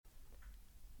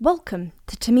Welcome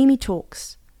to Tamimi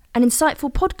Talks, an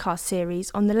insightful podcast series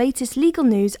on the latest legal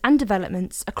news and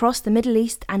developments across the Middle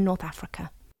East and North Africa.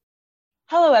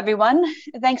 Hello, everyone.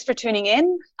 Thanks for tuning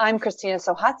in. I'm Christina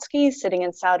Sohatsky, sitting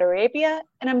in Saudi Arabia,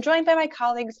 and I'm joined by my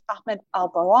colleagues Ahmed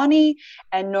Al-Barwani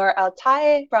and Noor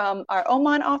Al-Tai from our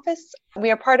Oman office. We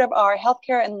are part of our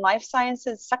Healthcare and Life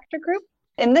Sciences sector group.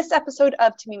 In this episode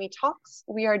of Tamimi Talks,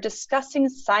 we are discussing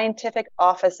scientific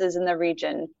offices in the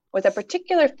region, with a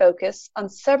particular focus on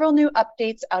several new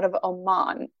updates out of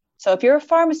Oman. So if you're a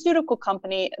pharmaceutical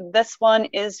company, this one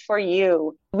is for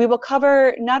you. We will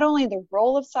cover not only the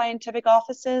role of scientific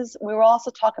offices, we will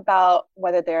also talk about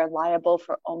whether they're liable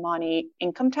for Omani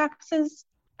income taxes,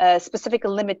 specific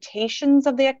limitations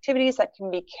of the activities that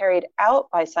can be carried out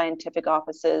by scientific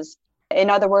offices. In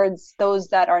other words, those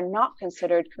that are not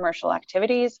considered commercial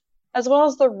activities, as well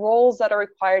as the roles that are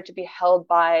required to be held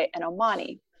by an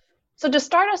Omani. So to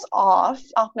start us off,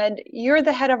 Ahmed, you're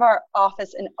the head of our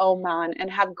office in Oman and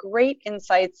have great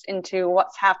insights into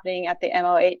what's happening at the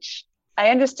MOH. I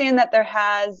understand that there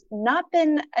has not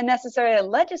been necessarily a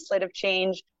legislative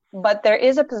change, but there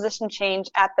is a position change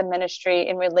at the ministry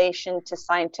in relation to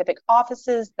scientific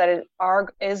offices that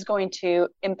is going to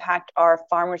impact our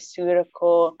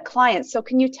pharmaceutical clients. So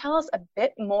can you tell us a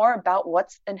bit more about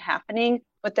what's been happening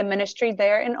with the ministry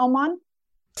there in Oman?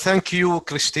 Thank you,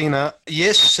 Christina.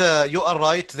 Yes, you are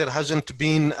right. There hasn't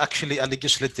been actually a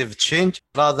legislative change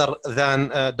rather than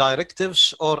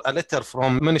directives or a letter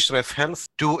from Ministry of Health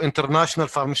to international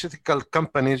pharmaceutical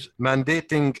companies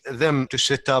mandating them to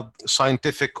set up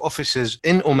scientific offices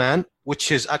in Oman,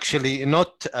 which is actually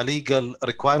not a legal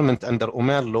requirement under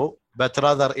Oman law, but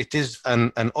rather it is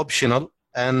an optional,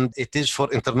 and it is for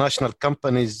international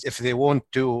companies if they want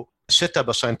to set up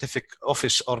a scientific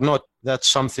office or not. That's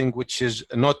something which is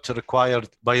not required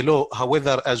by law.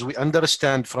 However, as we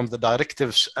understand from the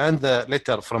directives and the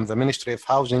letter from the Ministry of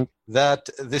Housing, that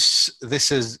this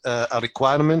is a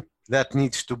requirement that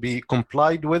needs to be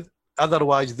complied with.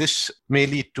 Otherwise, this may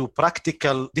lead to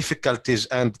practical difficulties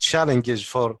and challenges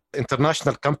for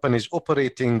international companies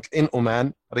operating in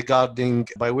Oman regarding,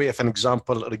 by way of an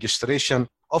example, registration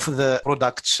of the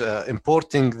products,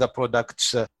 importing the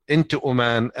products into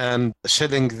Oman and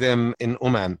selling them in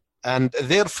Oman. And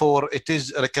therefore, it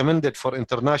is recommended for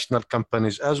international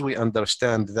companies, as we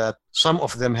understand, that some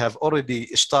of them have already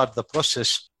started the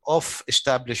process of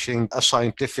establishing a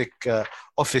scientific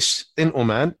office in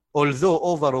Oman. Although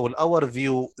overall, our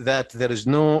view that there is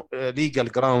no legal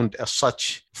ground as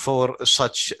such for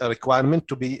such a requirement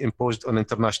to be imposed on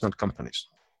international companies.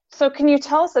 So can you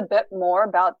tell us a bit more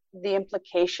about the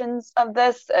implications of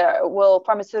this? Will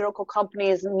pharmaceutical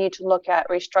companies need to look at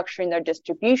restructuring their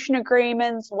distribution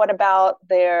agreements? What about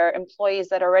their employees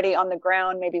that are already on the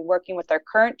ground, maybe working with their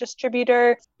current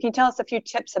distributor? Can you tell us a few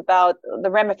tips about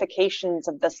the ramifications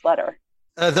of this letter?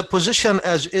 The position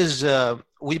as is,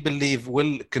 we believe,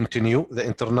 will continue. The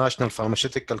international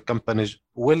pharmaceutical companies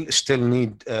will still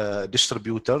need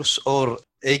distributors or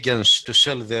agents to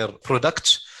sell their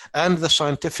products. And the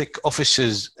scientific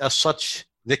offices as such,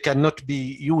 they cannot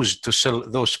be used to sell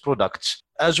those products.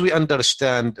 As we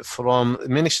understand from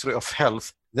Ministry of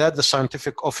Health, that the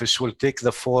scientific office will take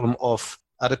the form of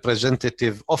a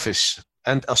representative office.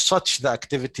 And as such, the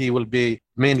activity will be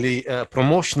mainly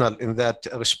promotional in that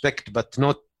respect, but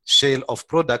not sale of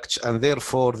products. And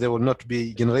therefore, they will not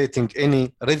be generating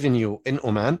any revenue in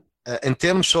Oman. In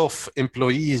terms of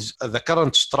employees, the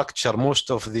current structure,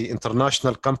 most of the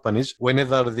international companies,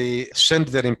 whenever they send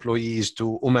their employees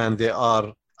to Oman, they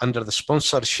are under the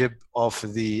sponsorship of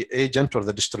the agent or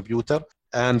the distributor,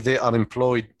 and they are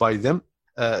employed by them,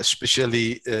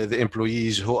 especially the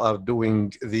employees who are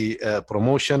doing the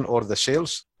promotion or the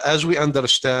sales. As we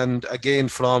understand, again,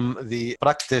 from the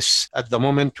practice at the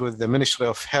moment with the Ministry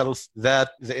of Health,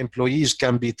 that the employees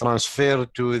can be transferred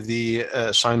to the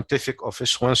scientific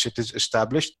office once it is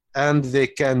established, and they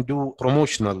can do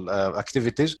promotional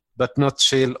activities, but not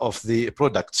sale of the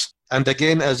products. And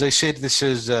again, as I said, this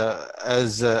is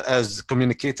as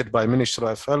communicated by Ministry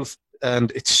of Health,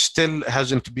 and it still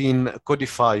hasn't been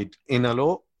codified in a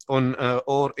law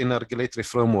or in a regulatory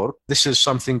framework. This is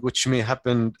something which may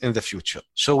happen in the future.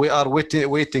 So we are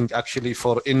waiting actually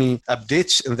for any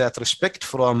updates in that respect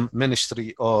from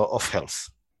Ministry of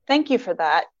Health. Thank you for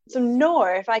that. So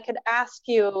Noor, if I could ask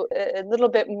you a little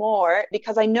bit more,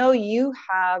 because I know you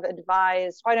have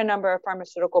advised quite a number of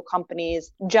pharmaceutical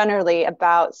companies generally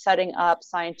about setting up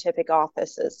scientific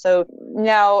offices. So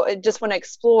now I just want to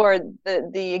explore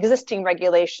the existing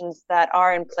regulations that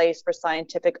are in place for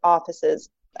scientific offices.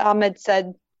 Ahmed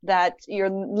said that you're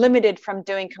limited from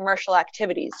doing commercial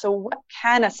activities. So what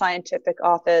can a scientific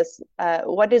office,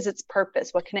 what is its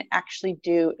purpose? What can it actually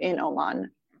do in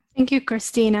Oman? Thank you,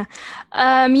 Christina.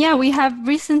 We have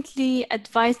recently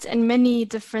advised in many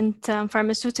different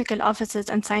pharmaceutical offices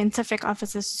and scientific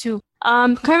offices too.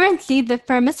 Currently, the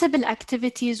permissible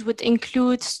activities would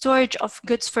include storage of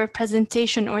goods for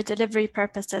presentation or delivery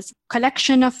purposes,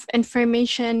 collection of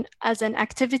information as an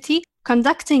activity,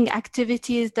 conducting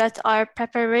activities that are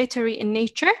preparatory in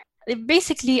nature.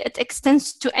 Basically, it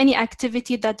extends to any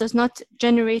activity that does not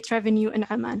generate revenue in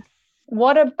Oman.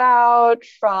 What about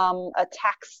from a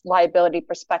tax liability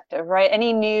perspective, right?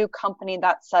 Any new company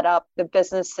that's set up, the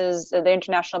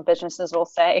international businesses will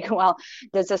say, well,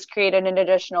 does this create an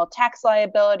additional tax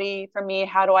liability for me?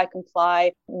 How do I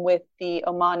comply with the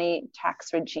Omani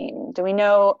tax regime? Do we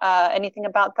know anything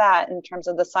about that in terms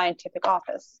of the scientific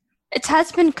office? It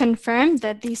has been confirmed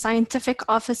that the scientific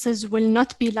offices will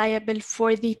not be liable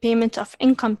for the payment of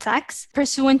income tax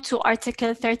pursuant to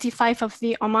Article 35 of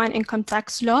the Oman Income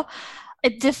Tax Law.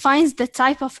 It defines the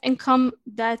type of income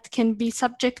that can be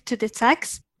subject to the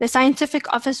tax. The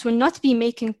scientific office will not be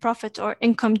making profit or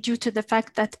income due to the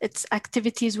fact that its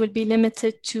activities will be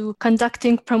limited to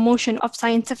conducting promotion of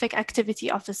scientific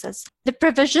activity offices. The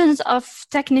provisions of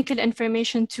technical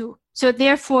information too. So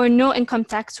therefore, no income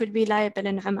tax will be liable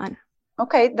in Oman.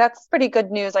 Okay, that's pretty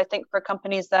good news, I think, for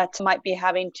companies that might be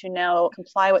having to now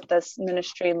comply with this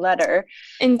ministry letter.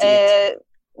 Indeed.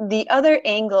 The other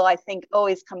angle I think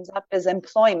always comes up is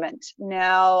employment.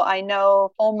 Now, I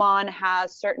know Oman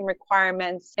has certain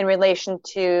requirements in relation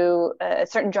to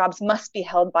certain jobs must be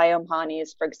held by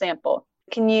Omanis, for example.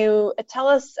 Can you tell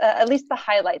us at least the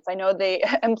highlights? I know the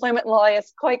employment law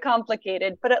is quite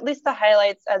complicated, but at least the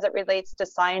highlights as it relates to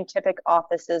scientific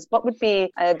offices. What would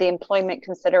be the employment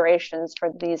considerations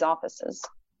for these offices?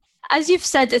 As you've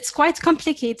said, it's quite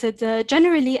complicated.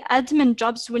 Generally, admin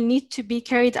jobs will need to be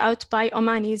carried out by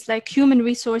Omanis, like human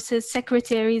resources,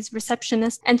 secretaries,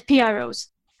 receptionists, and PROs.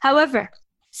 However,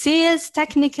 sales,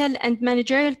 technical, and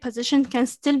managerial positions can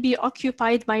still be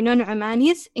occupied by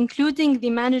non-Omanis, including the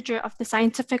manager of the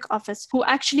scientific office, who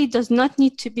actually does not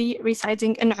need to be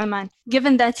residing in Oman,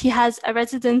 given that he has a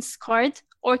residence card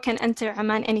or can enter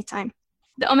Oman anytime.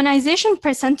 The Omanization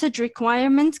percentage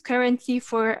requirement currently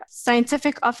for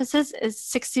scientific offices is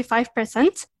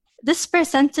 65%. This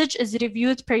percentage is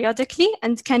reviewed periodically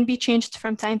and can be changed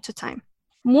from time to time.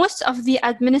 Most of the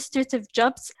administrative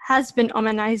jobs has been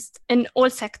Omanized in all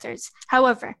sectors.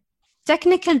 However,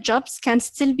 technical jobs can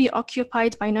still be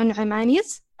occupied by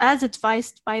non-Omanis. As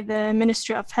advised by the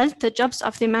Ministry of Health, the jobs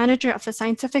of the manager of a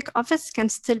scientific office can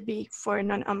still be for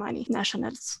non-Omani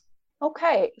nationals.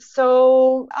 Okay,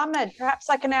 so Ahmed, perhaps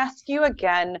I can ask you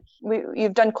again.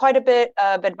 You've done quite a bit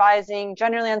of advising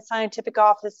generally on scientific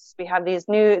office. We have this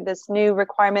new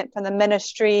requirement from the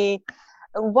ministry.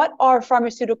 What are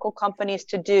pharmaceutical companies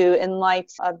to do in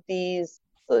light of these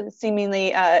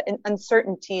seemingly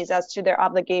uncertainties as to their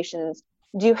obligations?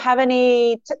 Do you have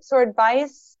any tips or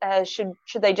advice? Should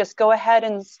they just go ahead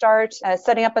and start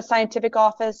setting up a scientific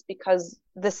office because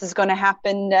this is going to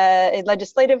happen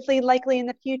legislatively likely in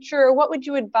the future? Or what would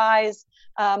you advise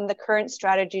the current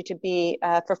strategy to be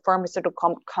for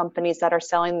pharmaceutical companies that are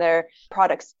selling their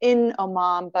products in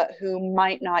Oman but who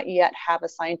might not yet have a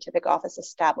scientific office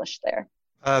established there?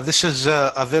 This is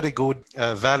a very good,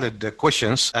 valid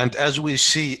questions. And as we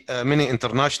see, many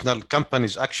international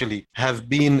companies actually have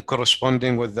been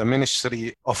corresponding with the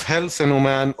Ministry of Health in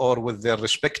Oman or with their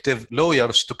respective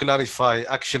lawyers to clarify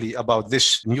actually about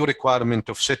this new requirement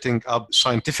of setting up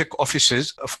scientific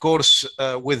offices, of course,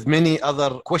 with many other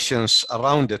questions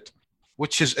around it,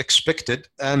 which is expected.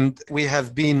 And we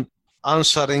have been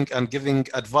answering and giving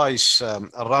advice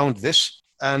around this.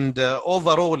 And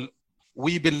overall,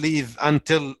 we believe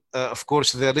until, of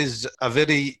course, there is a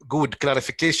very good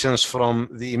clarifications from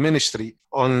the ministry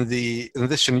on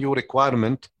this new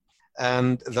requirement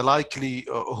and the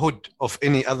likelihood of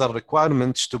any other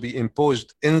requirements to be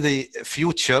imposed in the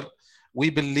future, we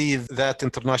believe that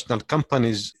international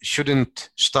companies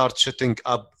shouldn't start setting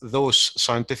up those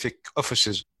scientific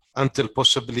offices until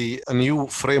possibly a new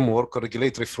framework or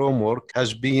regulatory framework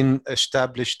has been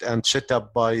established and set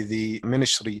up by the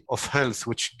Ministry of Health,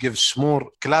 which gives more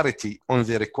clarity on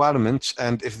the requirements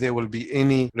and if there will be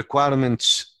any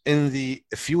requirements in the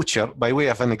future. By way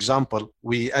of an example,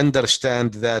 we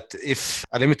understand that if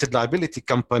a limited liability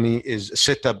company is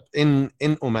set up in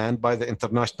Oman by the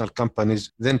international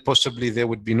companies, then possibly there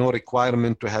would be no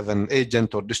requirement to have an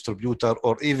agent or distributor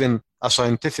or even a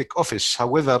scientific office.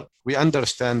 However, we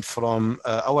understand from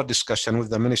our discussion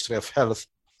with the Ministry of Health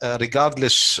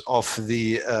regardless of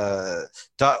the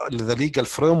legal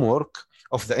framework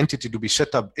of the entity to be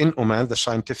set up in Oman, the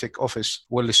scientific office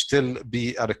will still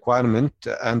be a requirement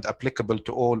and applicable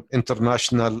to all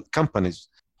international companies.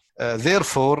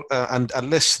 Therefore, and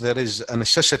unless there is a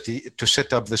necessity to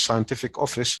set up the scientific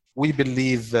office, we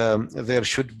believe there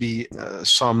should be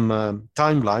some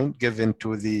timeline given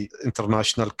to the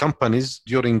international companies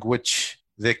during which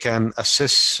they can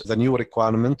assess the new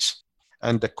requirements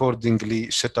and accordingly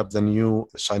set up the new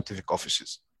scientific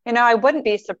offices. I wouldn't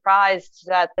be surprised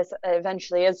that this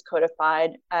eventually is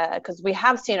codified because we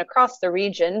have seen across the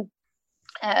region,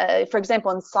 for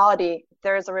example, in Saudi,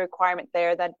 there is a requirement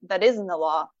there that is in the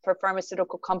law for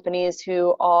pharmaceutical companies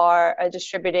who are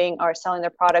distributing or selling their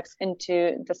products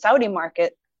into the Saudi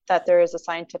market, that there is a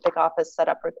scientific office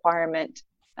setup requirement.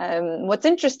 What's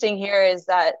interesting here is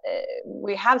that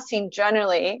we have seen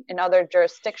generally in other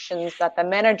jurisdictions that the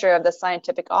manager of the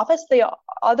scientific office, the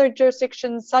other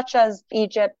jurisdictions such as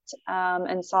Egypt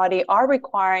and Saudi are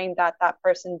requiring that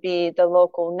person be the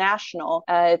local national.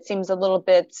 It seems a little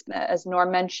bit, as Noor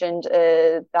mentioned,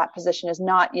 that position is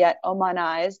not yet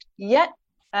Omanized. Yet,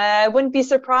 I wouldn't be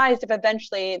surprised if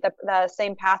eventually the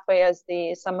same pathway as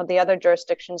some of the other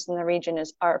jurisdictions in the region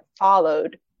are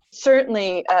followed.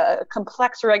 Certainly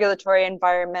complex regulatory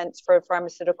environments for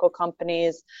pharmaceutical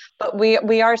companies, but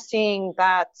we are seeing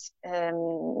that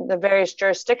the various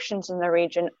jurisdictions in the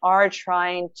region are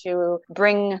trying to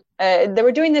bring, they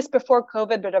were doing this before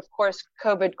COVID, but of course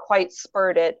COVID quite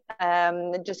spurred it,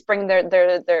 just bring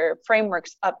their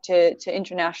frameworks up to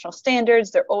international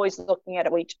standards. They're always looking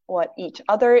at what each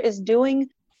other is doing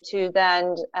to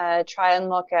then try and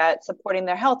look at supporting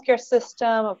their healthcare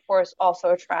system, of course,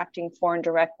 also attracting foreign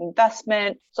direct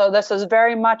investment. So this is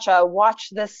very much a watch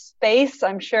this space.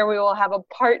 I'm sure we will have a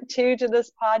part 2 to this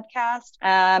podcast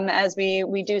as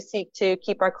we do seek to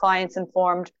keep our clients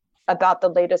informed about the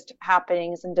latest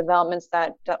happenings and developments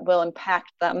that will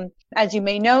impact them. As you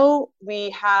may know,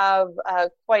 we have a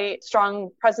quite strong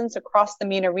presence across the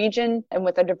MENA region and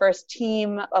with a diverse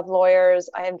team of lawyers.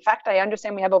 In fact, I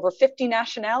understand we have over 50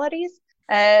 nationalities.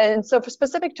 And so for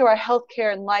specific to our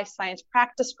healthcare and life science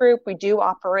practice group, we do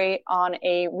operate on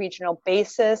a regional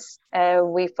basis.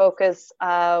 We focus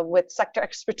with sector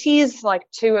expertise, like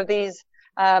 2 of these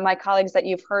my colleagues that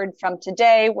you've heard from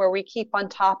today, where we keep on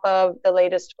top of the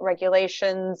latest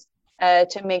regulations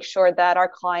to make sure that our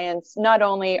clients not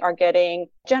only are getting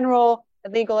general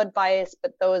legal advice,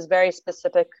 but those very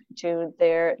specific to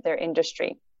their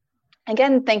industry.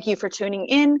 Again, thank you for tuning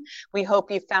in. We hope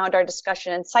you found our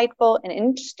discussion insightful and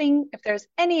interesting. If there's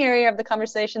any area of the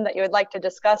conversation that you would like to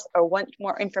discuss or want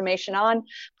more information on,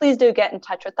 please do get in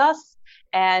touch with us.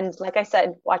 And like I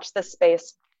said, watch this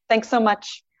space. Thanks so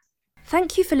much.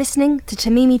 Thank you for listening to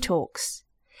Tamimi Talks.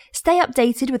 Stay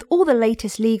updated with all the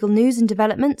latest legal news and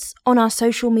developments on our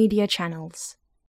social media channels.